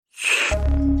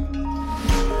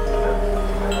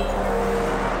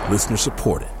Listener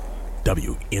supported.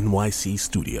 WNYC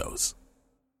Studios.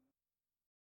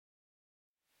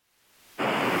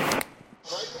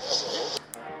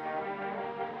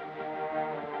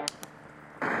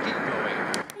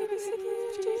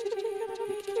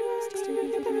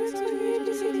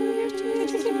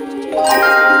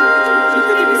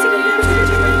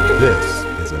 This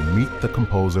is a Meet the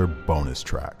Composer bonus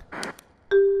track.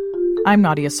 I'm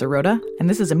Nadia Sirota, and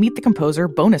this is a Meet the Composer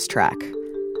bonus track.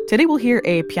 Today we'll hear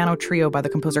a piano trio by the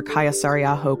composer Kaija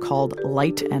Saariaho called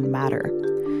Light and Matter.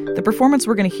 The performance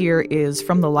we're going to hear is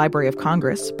from the Library of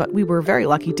Congress, but we were very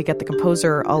lucky to get the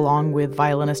composer along with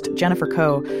violinist Jennifer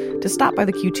Koh to stop by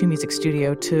the Q2 Music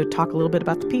Studio to talk a little bit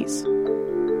about the piece.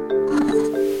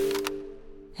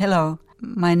 Hello,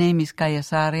 my name is Kaija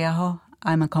Saariaho.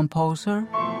 I'm a composer.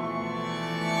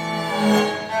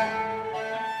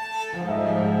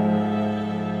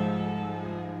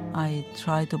 I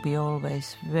try to be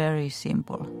always very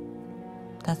simple.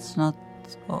 That's not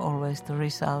always the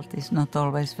result. It's not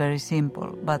always very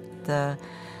simple, but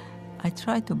I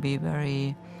try to be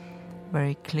very,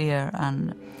 very clear.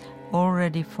 And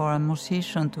already for a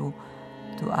musician to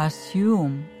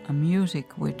assume a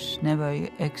music which never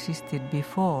existed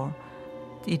before,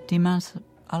 it demands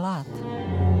a lot.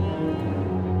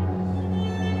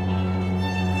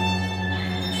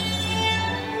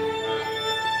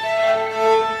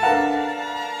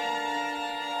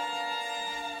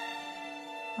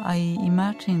 I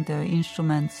imagine the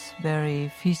instruments very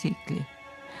physically,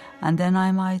 and then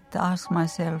I might ask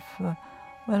myself,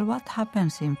 well, what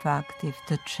happens in fact if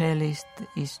the cellist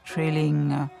is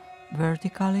drilling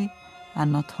vertically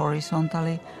and not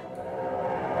horizontally?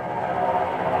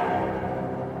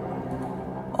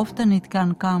 Often it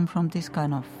can come from this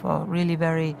kind of really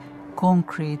very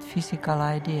concrete physical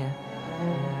idea.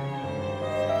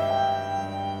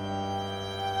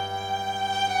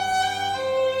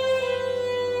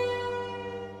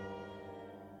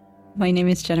 My name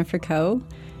is Jennifer Koh,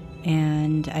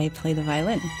 and I play the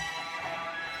violin.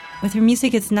 With her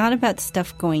music, it's not about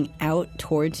stuff going out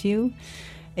towards you.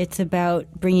 It's about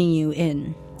bringing you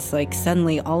in. It's like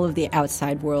suddenly all of the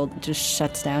outside world just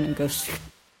shuts down and goes,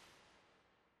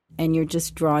 and you're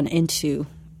just drawn into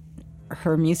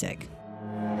her music.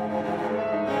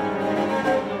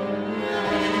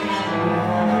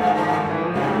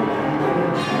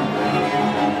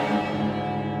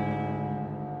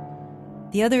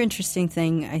 The other interesting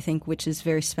thing, I think, which is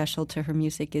very special to her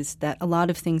music, is that a lot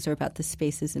of things are about the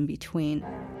spaces in between.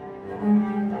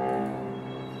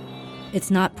 It's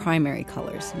not primary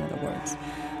colors, in other words.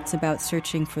 It's about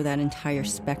searching for that entire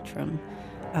spectrum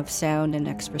of sound and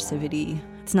expressivity.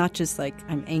 It's not just like,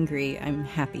 I'm angry, I'm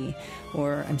happy,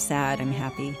 or I'm sad, I'm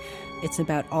happy. It's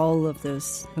about all of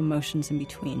those emotions in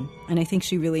between. And I think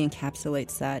she really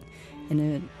encapsulates that in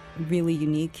a really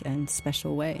unique and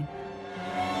special way.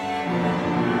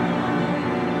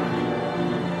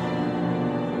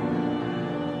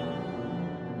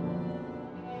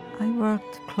 I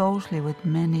worked closely with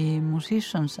many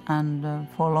musicians, and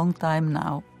for a long time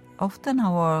now. Often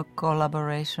our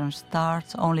collaboration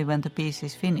starts only when the piece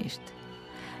is finished.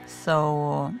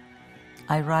 So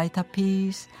I write a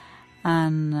piece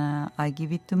and I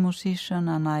give it to musician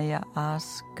and I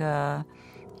ask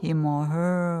him or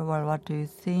her, well, what do you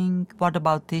think? What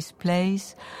about this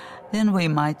place? Then we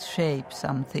might shape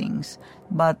some things.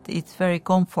 But it's very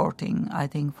comforting, I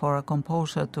think, for a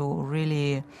composer to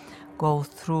really go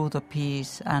through the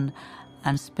piece and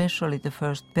especially the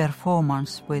first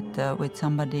performance with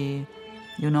somebody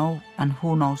you know and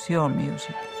who knows your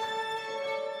music.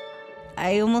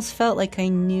 I almost felt like I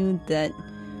knew that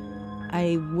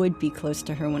I would be close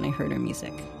to her when I heard her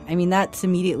music. I mean, that's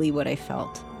immediately what I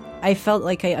felt. I felt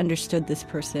like I understood this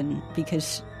person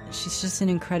because she's just an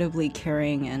incredibly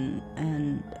caring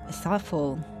and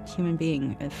thoughtful human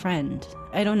being, a friend.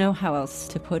 I don't know how else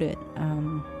to put it.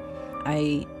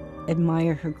 I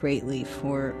admire her greatly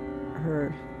for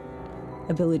her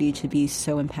ability to be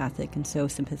so empathic and so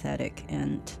sympathetic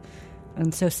and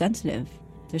so sensitive.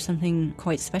 There's something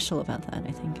quite special about that,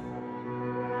 I think.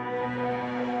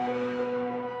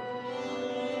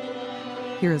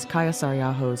 Here is Kaija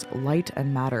Saariaho's Light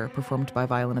and Matter, performed by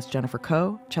violinist Jennifer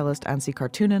Koh, cellist Anssi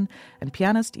Kartunen, and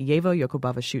pianist Yevo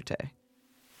Jokubava-Shute.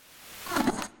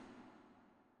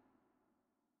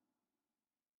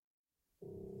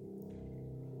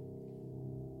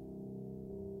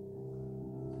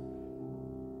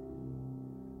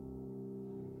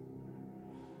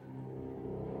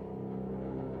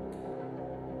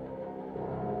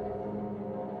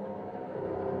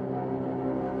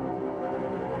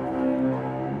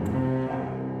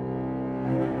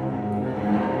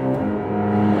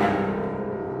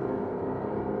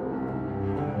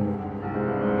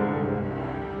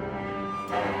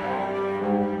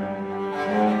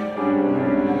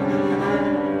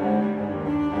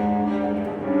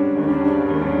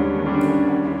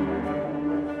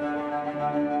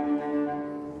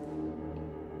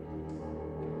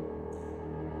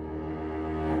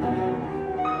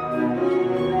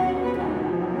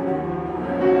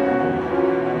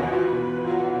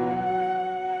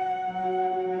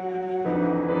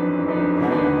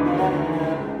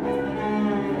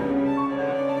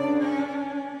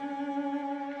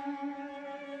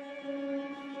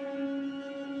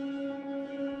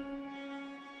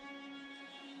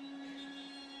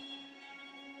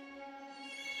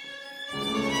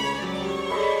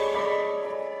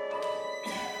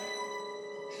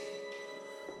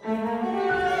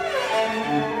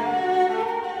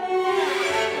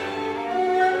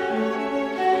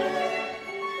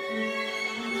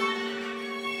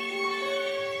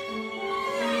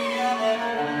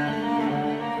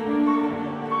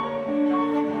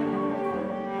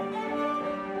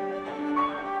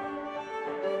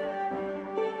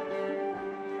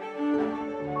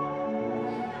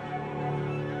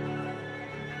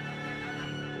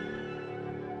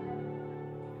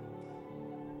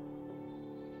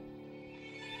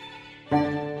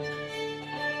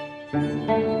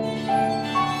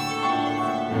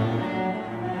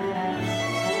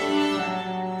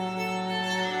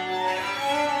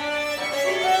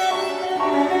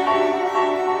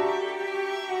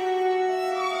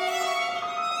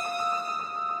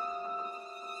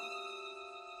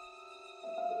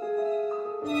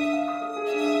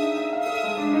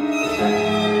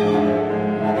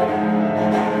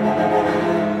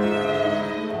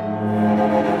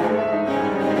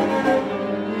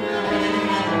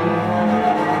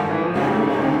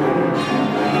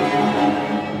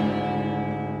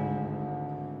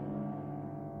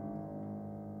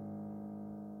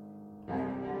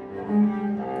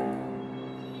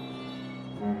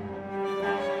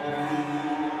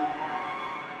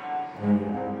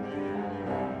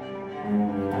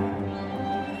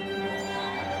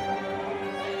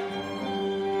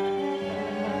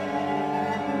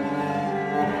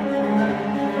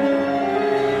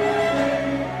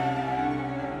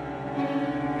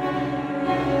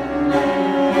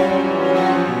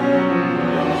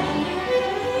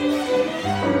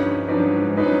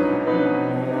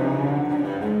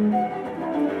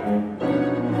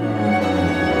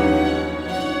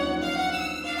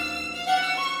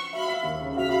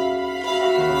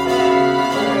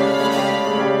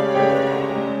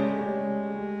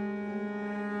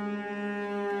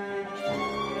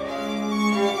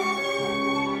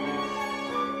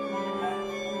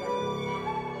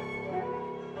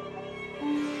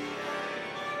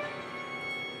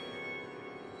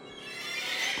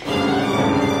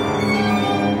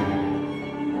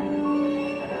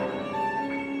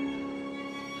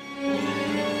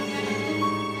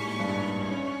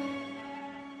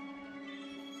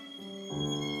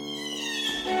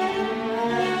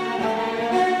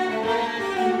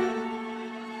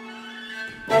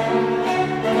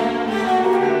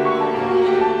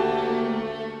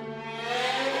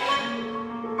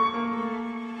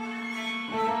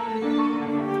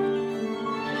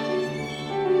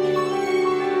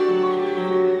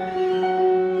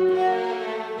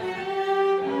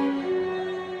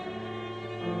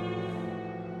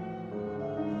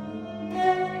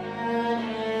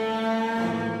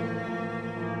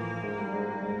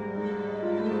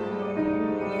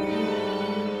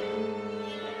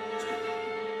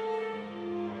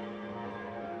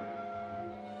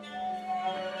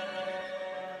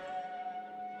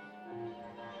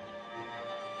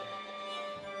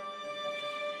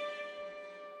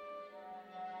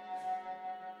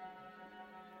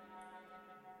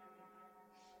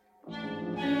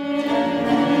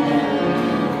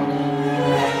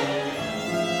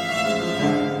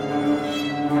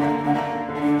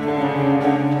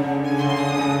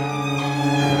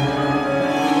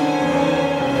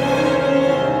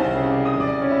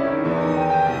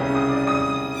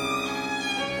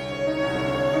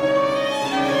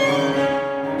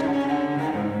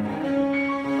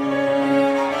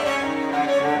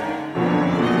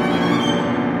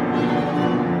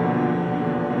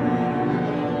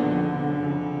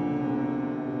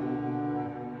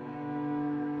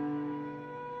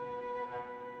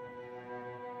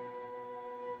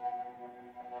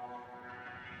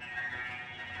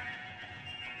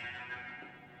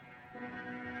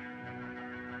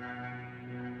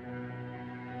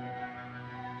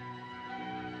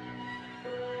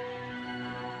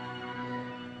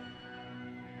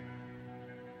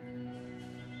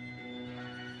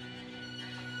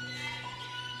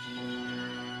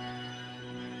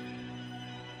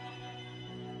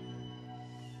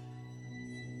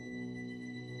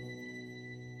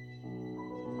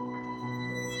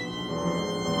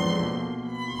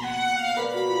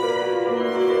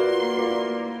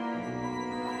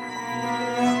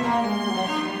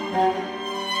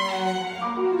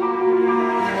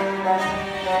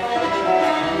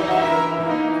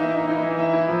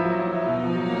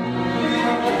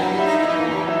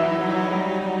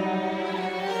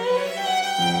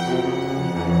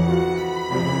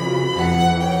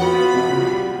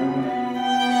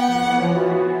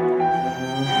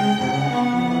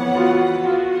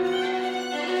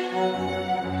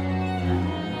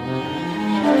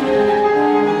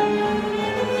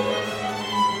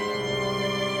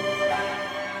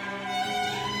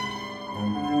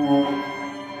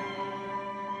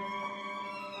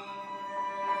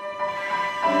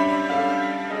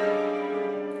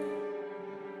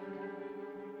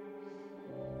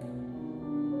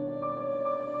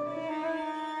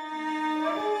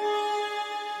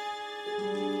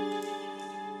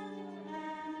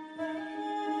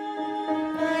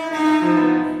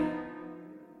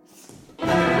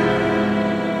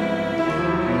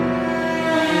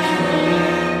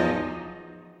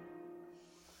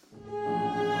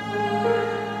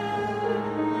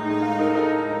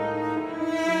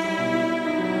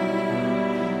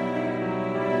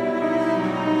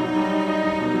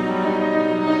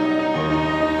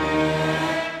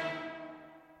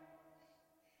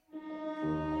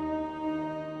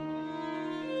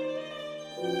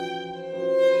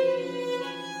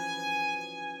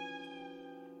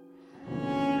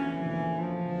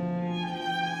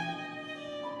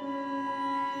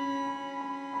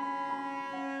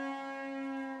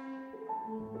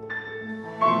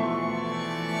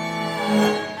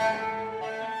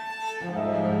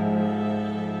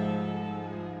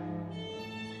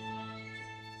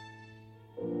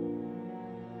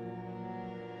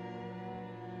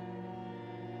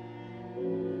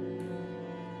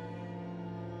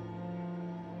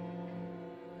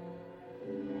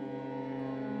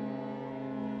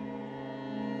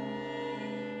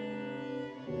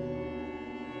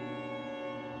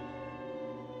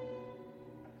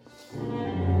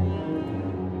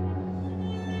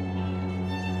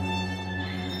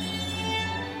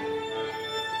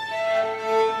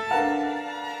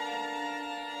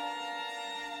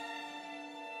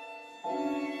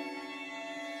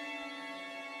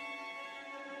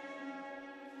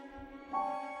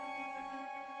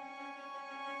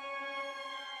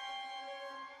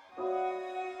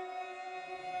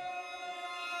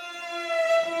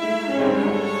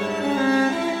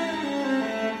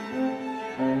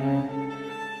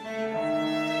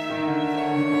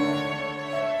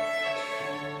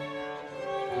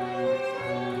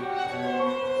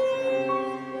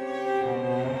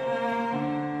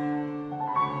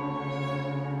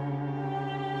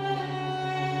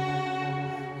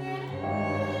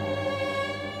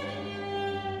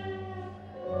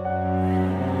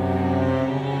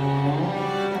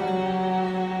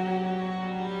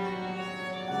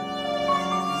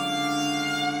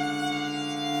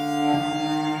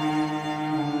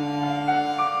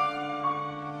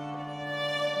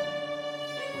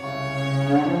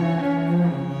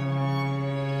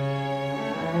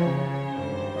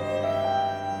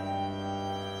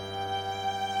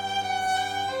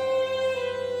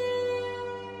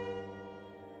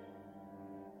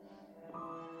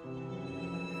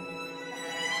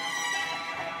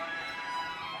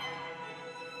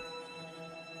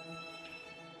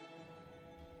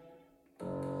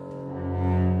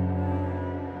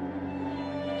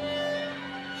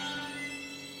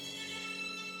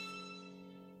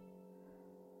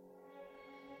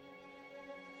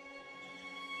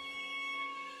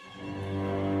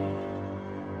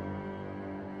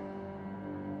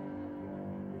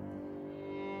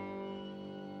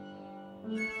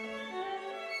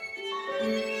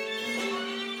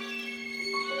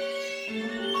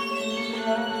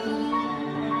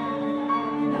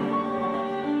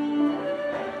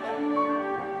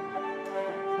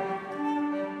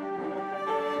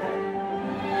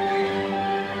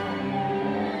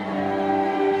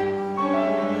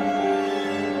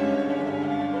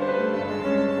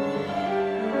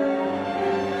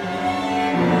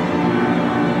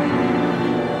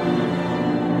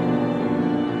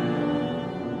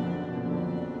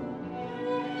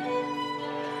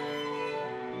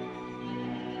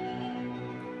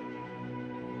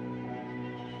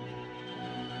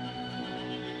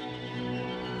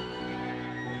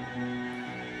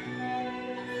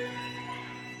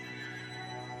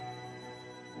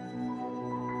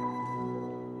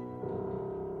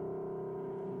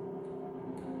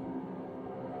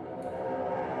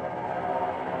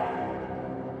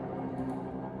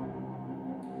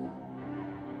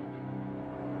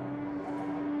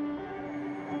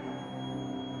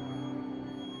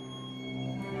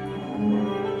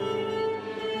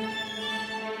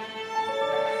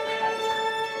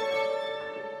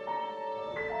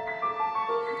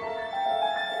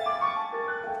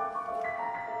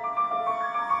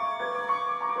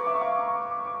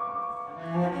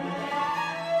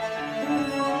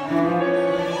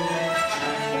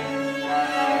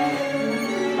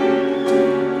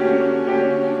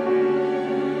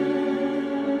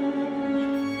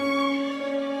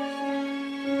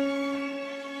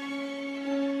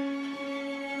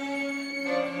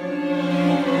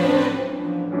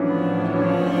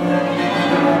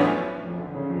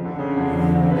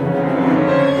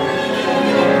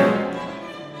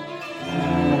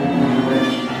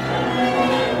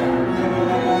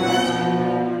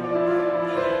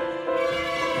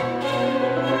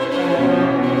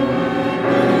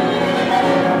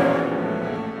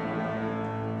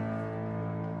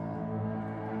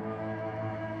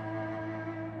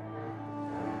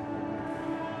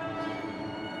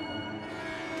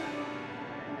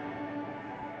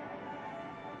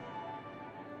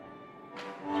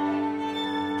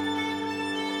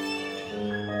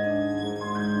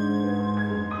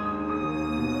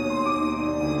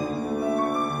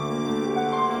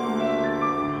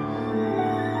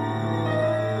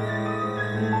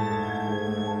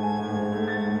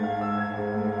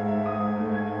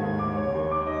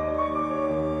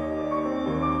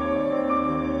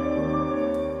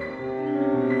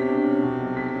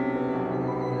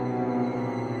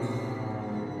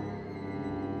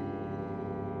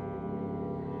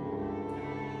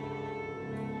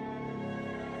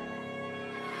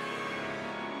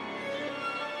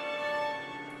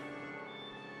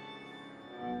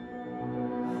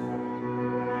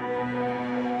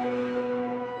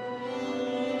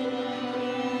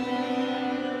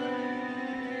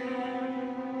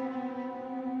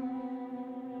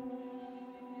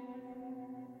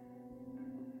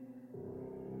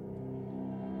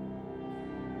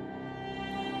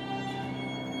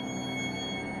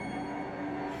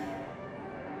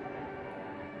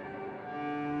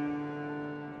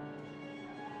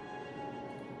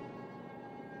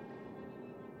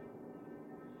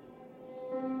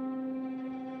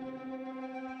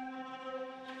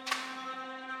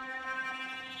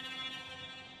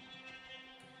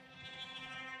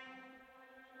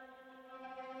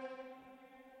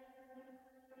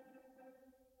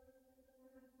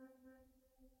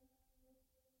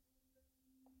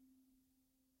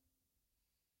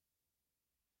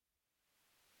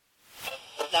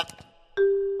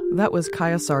 That was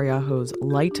Kaija Saariaho's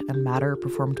Light and Matter,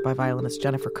 performed by violinist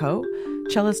Jennifer Koh,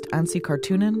 cellist Anssi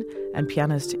Kartunen, and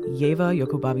pianist Yeva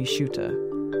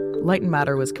Yokubavi-Schutte. Light and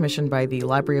Matter was commissioned by the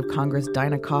Library of Congress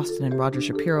Dinah Costin and Roger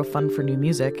Shapiro Fund for New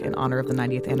Music in honor of the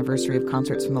 90th anniversary of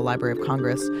concerts from the Library of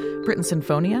Congress, Britten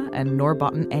Sinfonia, and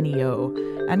Norrbotten NEO,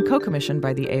 and co-commissioned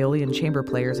by the Aeolian Chamber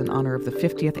Players in honor of the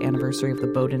 50th anniversary of the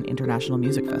Bowdoin International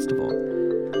Music Festival.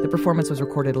 The performance was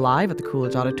recorded live at the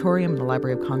Coolidge Auditorium in the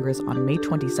Library of Congress on May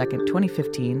 22,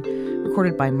 2015,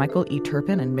 recorded by Michael E.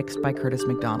 Turpin and mixed by Curtis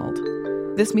McDonald.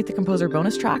 This Meet the Composer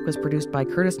bonus track was produced by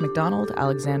Curtis McDonald,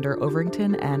 Alexander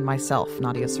Overington, and myself,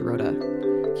 Nadia Sirota.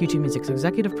 Q2 Music's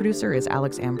executive producer is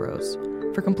Alex Ambrose.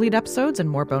 For complete episodes and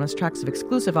more bonus tracks of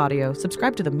exclusive audio,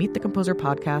 subscribe to the Meet the Composer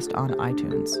podcast on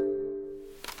iTunes.